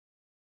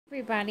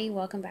Everybody,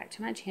 welcome back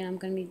to my channel. I'm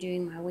going to be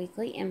doing my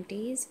weekly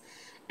empties,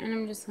 and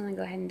I'm just going to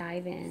go ahead and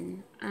dive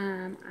in.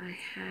 I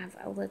have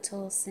a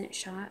little scent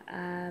shot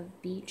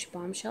of Beach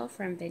Bombshell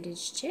from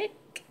Vintage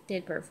Chick.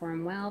 Did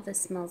perform well.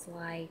 This smells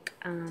like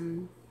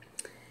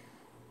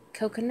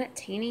coconut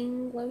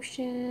tanning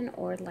lotion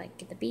or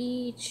like the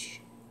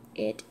beach.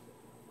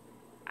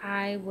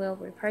 I will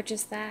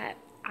repurchase that.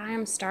 I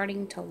am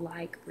starting to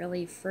like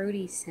really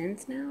fruity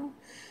scents now.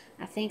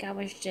 I think I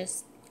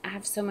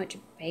have so much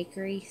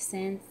bakery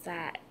scents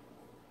that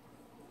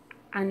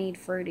I need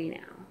fruity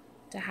now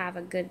to have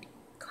a good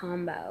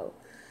combo.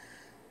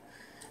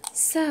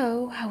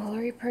 So I will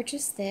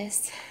repurchase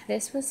this.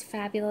 This was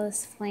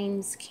Fabulous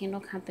Flames Candle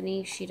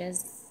Company. She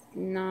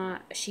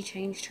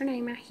changed her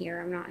name out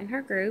here. I'm not in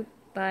her group,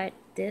 but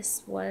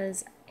this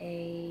was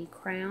a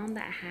crown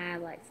that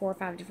had like 4 or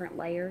 5 different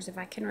layers. If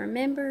I can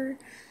remember,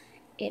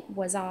 it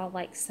was all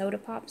like soda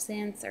pop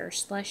scents or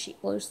slushy,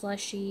 blue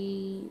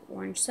slushy,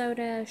 orange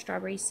soda,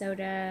 strawberry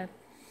soda,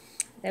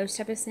 those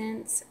type of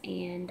scents,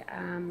 and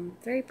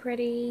very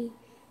pretty,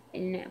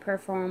 and it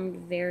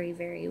performed very,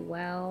 very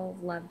well.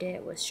 Loved it.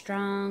 It was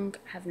strong.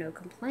 Have no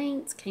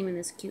complaints. Came in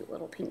this cute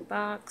little pink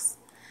box.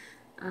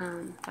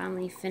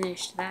 Finally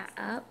finished that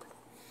up.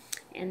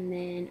 And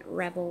then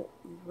Rebel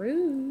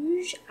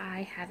Rouge,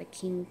 I have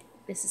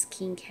this is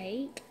King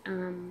Cake.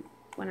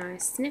 When I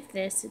sniff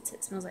this,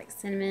 it smells like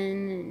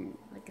cinnamon and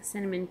like a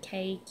cinnamon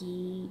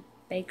cakey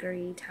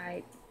bakery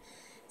type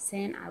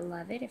scent. I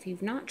love it. If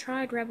you've not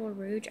tried Rebel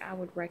Rouge, I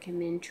would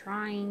recommend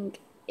trying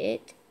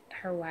it.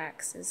 Her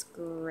wax is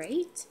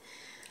great.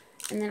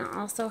 And then I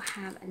also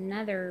have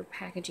another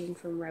packaging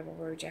from Rebel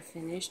Rouge I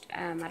finished.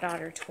 My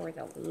daughter tore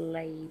the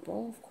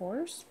label, of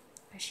course.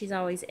 She's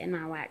always in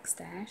my wax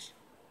stash.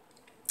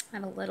 I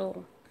have a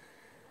little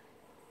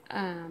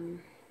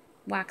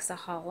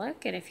waxaholic,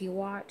 and if you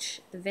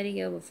watch the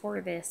video before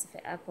this, if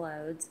it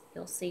uploads,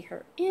 you'll see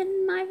her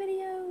in my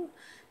video.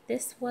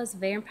 This was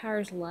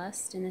Vampire's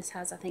Lust, and this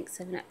has, I think,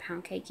 7-Up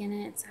pound cake in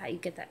it. It's how you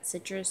get that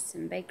citrus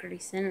and bakery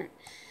scent.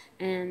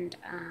 And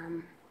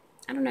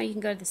I don't know, you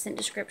can go to the scent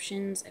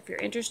descriptions if you're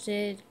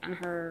interested. On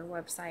her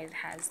website, it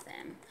has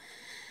them.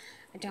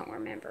 I don't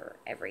remember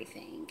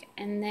everything.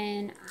 And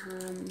then,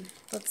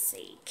 let's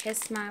see,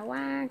 Kiss My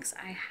Wax.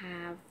 I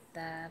have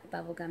the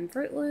bubblegum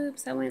Fruit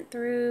Loops I went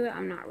through. I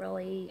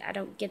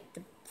don't get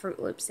the Fruit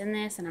Loops in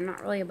this, and I'm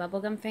not really a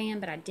bubblegum fan,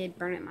 but I did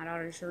burn it in my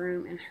daughter's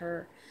room, and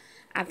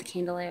I have the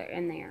candle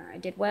in there. I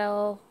did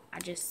well. I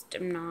just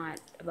am not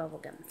a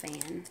bubblegum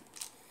fan.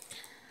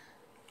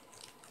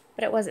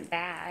 But it wasn't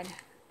bad.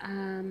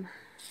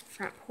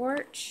 Front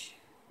Porch,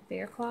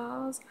 Bear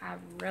Claws. I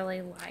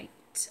really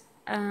liked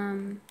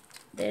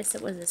this.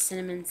 It was a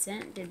cinnamon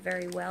scent. Did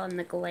very well in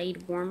the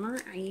Glade Warmer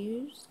I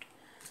used.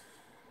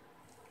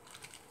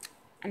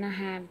 And I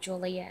have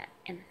Juliet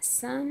and the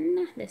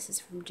Sun. This is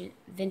from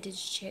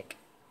Vintage Chic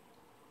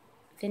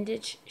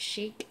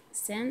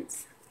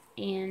Scents.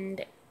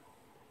 And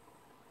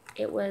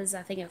it was,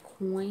 I think, a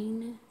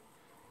coin.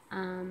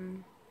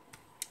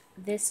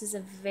 This is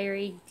a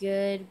very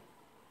good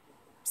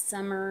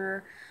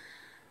summer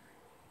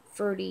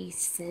fruity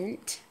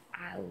scent.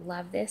 I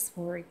love this.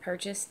 We'll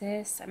repurchase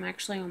this. I'm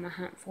actually on the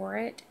hunt for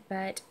it,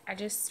 but I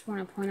just want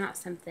to point out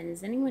something.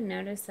 Has anyone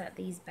noticed that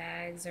these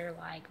bags are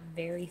like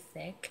very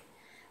thick?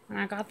 When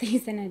I got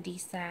these in a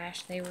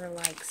D-stash, they were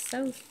like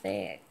so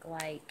thick.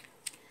 Like,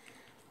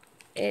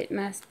 it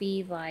must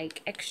be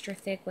like extra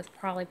thick with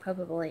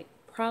polypropylene,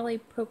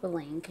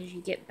 because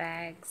you get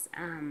bags,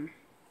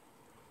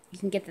 you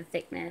can get the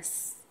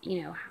thickness,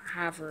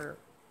 however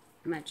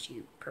much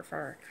you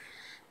prefer.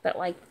 But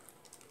like,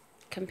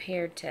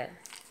 compared to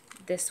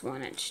this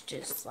one, it's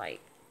just like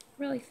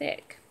really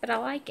thick. But I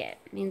like it.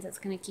 It means it's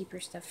going to keep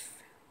your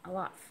stuff a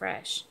lot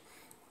fresh.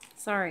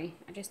 Sorry,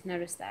 I just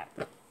noticed that.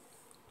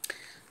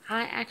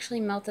 I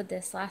actually melted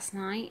this last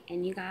night,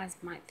 and you guys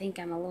might think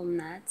I'm a little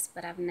nuts,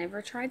 but I've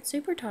never tried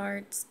Super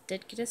Tarts.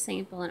 Did get a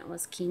sample, and it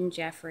was King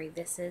Jeffrey.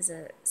 This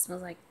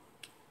smells like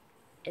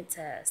it's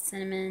a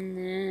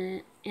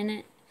cinnamon in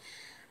it.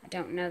 I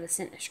don't know the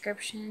scent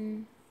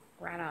description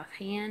right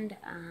offhand,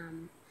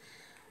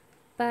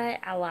 but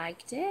I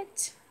liked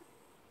it.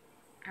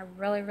 I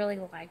really, really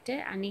liked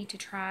it. I need to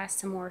try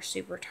some more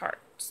Super Tart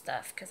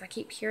stuff because I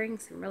keep hearing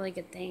some really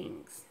good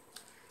things.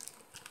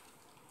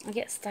 I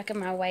get stuck in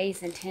my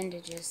ways and tend to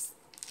just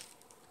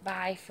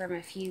buy from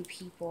a few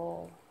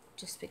people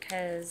just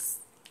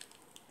because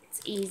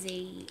it's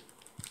easy.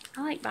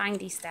 I like buying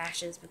these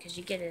stashes because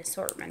you get an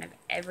assortment of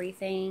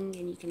everything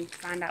and you can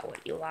find out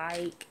what you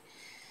like.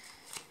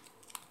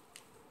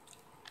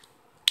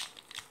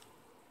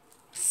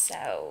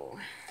 So,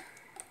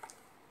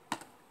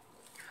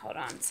 hold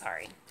on,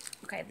 sorry.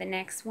 Okay, the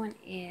next one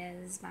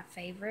is my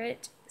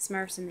favorite,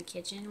 Smurfs in the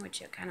Kitchen,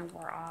 which it kind of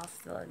wore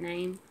off the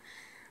name.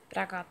 But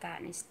I got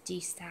that in a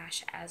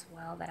D-stash as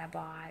well that I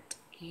bought.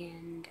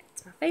 And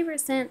it's my favorite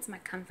scent. It's my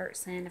comfort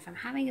scent. If I'm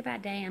having a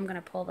bad day, I'm going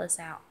to pull this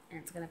out. And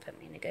it's going to put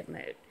me in a good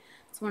mood.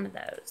 It's one of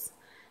those.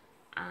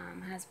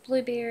 Has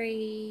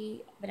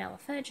blueberry, vanilla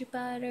fudge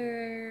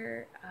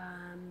butter,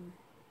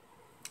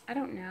 I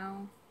don't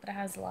know, but it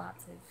has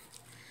lots of.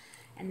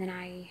 And then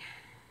I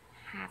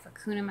have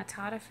Hakuna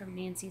Matata from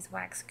Nancy's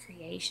Wax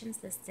Creations.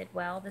 This did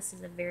well. This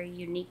is a very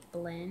unique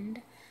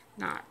blend.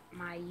 Not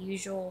my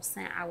usual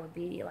scent I would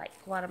be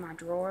like pull out of my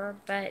drawer,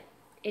 but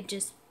it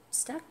just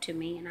stuck to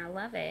me and I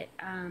love it.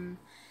 I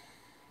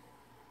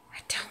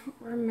don't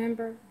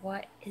remember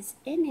what is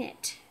in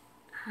it.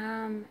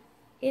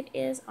 It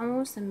is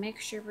almost a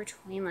mixture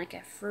between like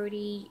a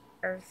fruity,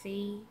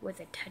 earthy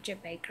with a touch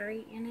of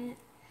bakery in it.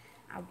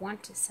 I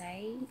want to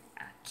say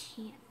I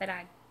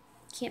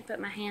can't put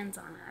my hands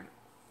on it.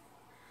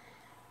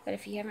 But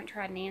if you haven't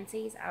tried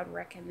Nancy's, I would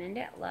recommend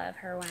it. Love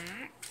her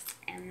wax.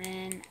 And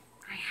then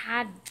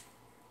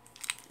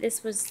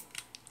this was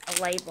a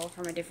label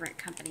from a different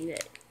company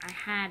that I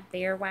had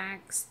bear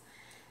wax.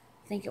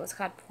 I think it was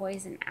called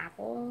Poison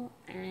Apple.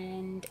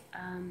 And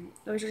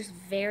it was just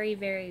very,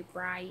 very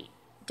bright,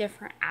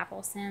 different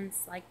apple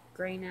scents like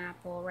green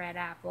apple, red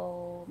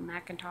apple,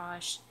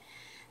 Macintosh,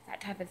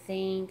 that type of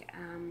thing.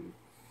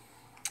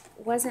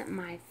 Wasn't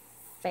my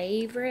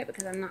favorite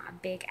because I'm not a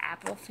big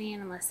apple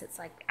fan unless it's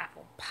like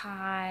apple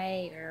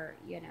pie or,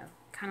 you know,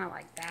 kind of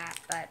like that.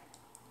 But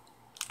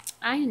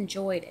I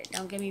enjoyed it,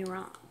 don't get me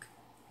wrong.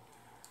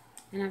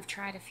 And I've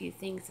tried a few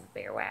things of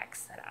bear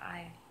wax that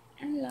I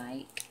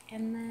like.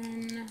 And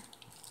then,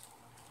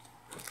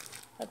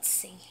 let's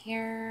see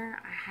here.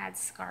 I had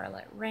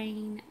Scarlet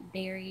Rain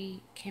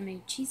Berry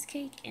Camu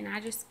Cheesecake, and I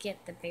just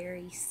get the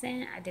berry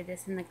scent. I did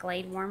this in the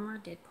Glade Warmer,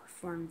 did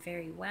perform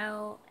very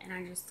well. And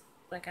I just,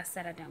 like I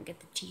said, I don't get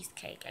the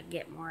cheesecake. I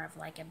get more of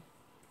like a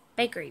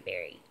bakery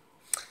berry.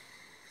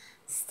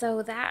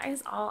 So that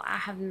is all I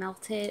have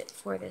melted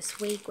for this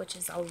week, which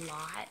is a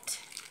lot.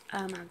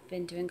 I've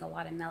been doing a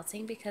lot of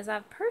melting because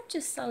I've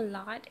purchased a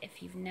lot,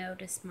 if you've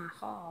noticed my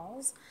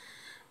hauls.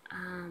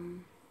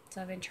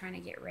 So I've been trying to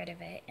get rid of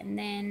it. And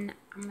then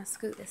I'm going to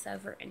scoot this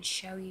over and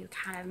show you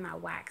kind of my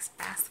wax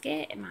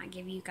basket. It might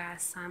give you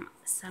guys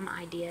some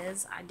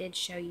ideas. I did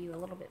show you a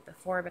little bit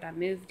before, but I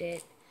moved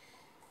it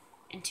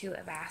into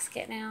a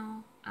basket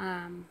now.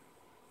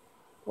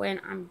 When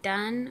I'm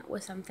done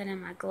with something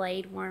in my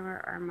Glade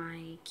warmer or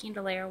my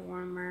Candelaire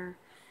warmer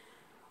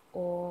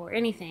or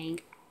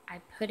anything, I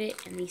put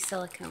it in these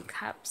silicone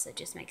cups. It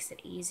just makes it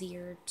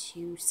easier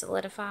to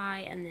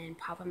solidify, and then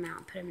pop them out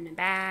and put them in a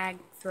bag,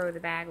 throw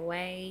the bag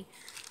away,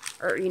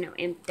 or, you know,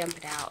 and dump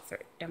it out,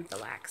 dump the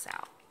wax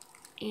out.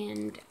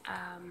 And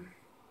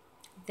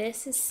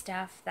this is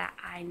stuff that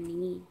I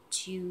need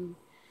to,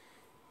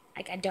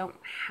 like, I don't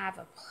have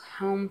a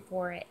home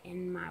for it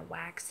in my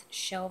wax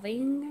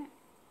shelving.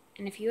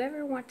 And if you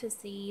ever want to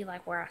see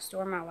like where I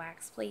store my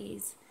wax,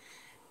 please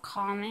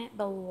comment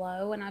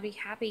below and I'll be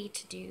happy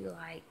to do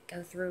like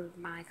go through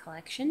my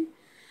collection.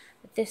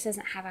 But this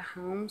doesn't have a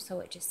home, so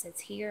it just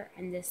sits here,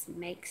 and this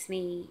makes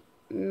me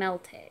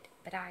melt it.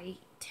 But I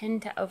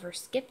tend to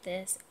overskip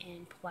this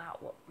and pull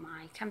out what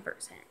my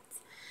comfort scents.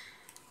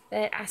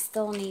 But I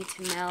still need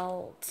to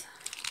melt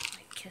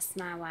like Kiss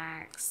My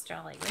Wax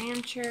Jolly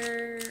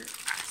Rancher.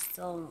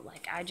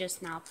 I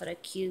just now put a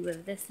cube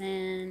of this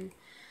in.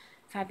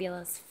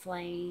 Fabulous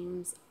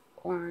Flames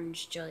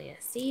Orange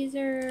Julius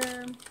Caesar.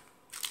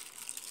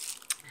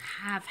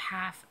 I have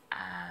half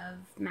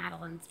of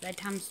Madeline's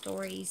Bedtime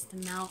Stories to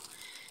melt.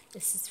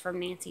 This is from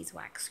Nancy's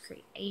Wax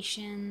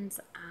Creations.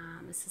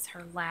 This is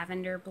her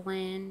lavender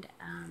blend.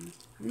 I'm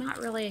not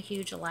really a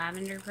huge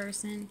lavender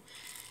person,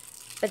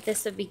 but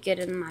this would be good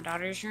in my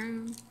daughter's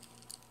room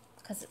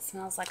because it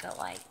smells like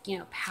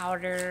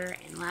powder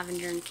and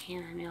lavender and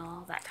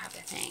chamomile, that type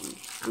of thing.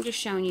 I'm just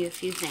showing you a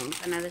few things.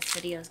 I know this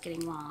video is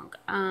getting long.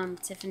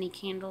 Tiffany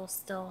candles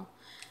still.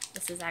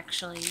 This is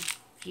actually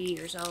a few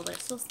years old. It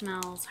still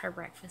smells. Her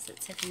Breakfast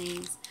at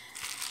Tiffany's.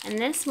 And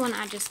this one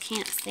I just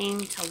can't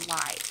seem to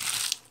like.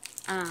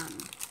 I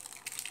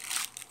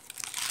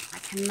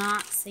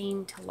cannot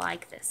seem to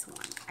like this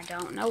one. I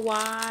don't know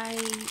why.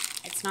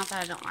 It's not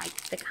that I don't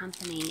like the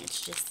company. It's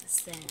just the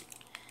scent.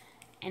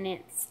 And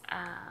it's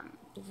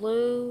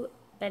blue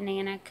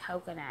banana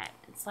coconut.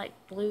 It's like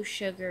blue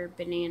sugar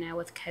banana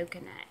with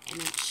coconut. And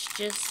it's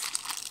just,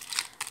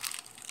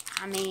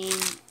 I mean,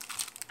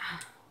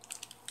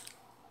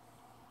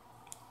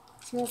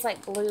 it smells like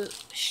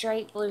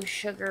straight blue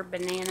sugar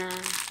banana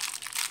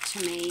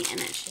to me. And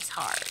it's just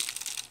hard.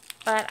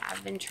 But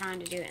I've been trying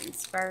to do it in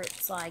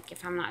spurts. Like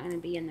if I'm not going to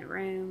be in the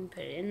room,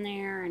 put it in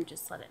there and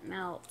just let it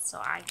melt so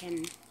I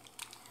can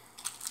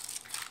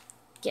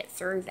get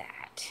through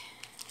that.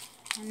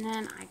 And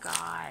then I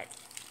got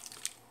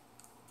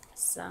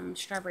some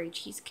strawberry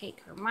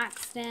cheesecake from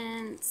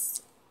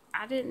Waxdance.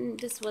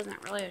 This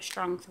wasn't really a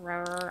strong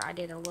thrower. I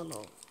did a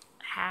little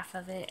half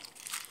of it.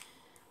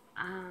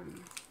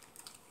 And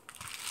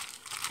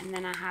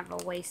then I have a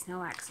Waste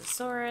No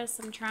Accessories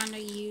I'm trying to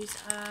use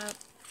up.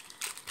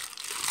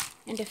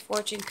 And a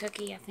Fortune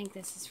Cookie. I think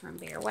this is from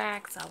Bear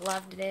Wax. I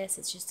loved this.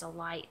 It's just a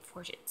light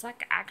fortune. It's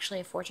like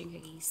actually a fortune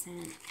cookie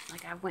scent.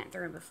 Like I went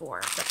through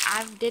before. But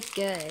I did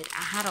good.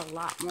 I had a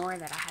lot more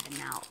that I had to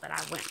melt that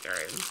I went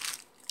through.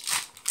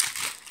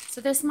 So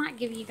this might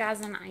give you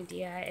guys an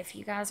idea if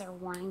you guys are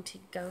wanting to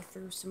go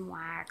through some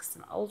wax,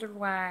 some older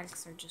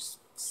wax, or just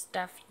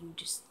stuff you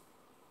just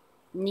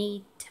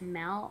need to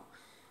melt.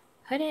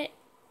 Put it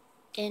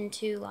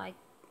into like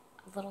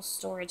a little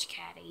storage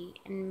caddy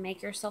and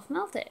make yourself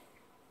melt it.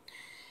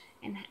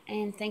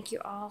 And thank you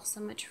all so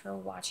much for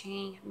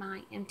watching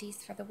my empties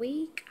for the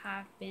week.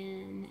 I've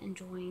been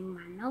enjoying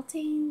my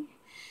melting.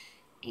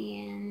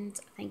 And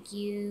thank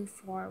you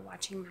for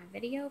watching my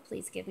video.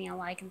 Please give me a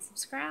like and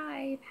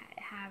subscribe.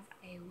 Have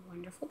a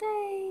wonderful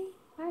day.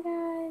 Bye,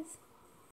 guys.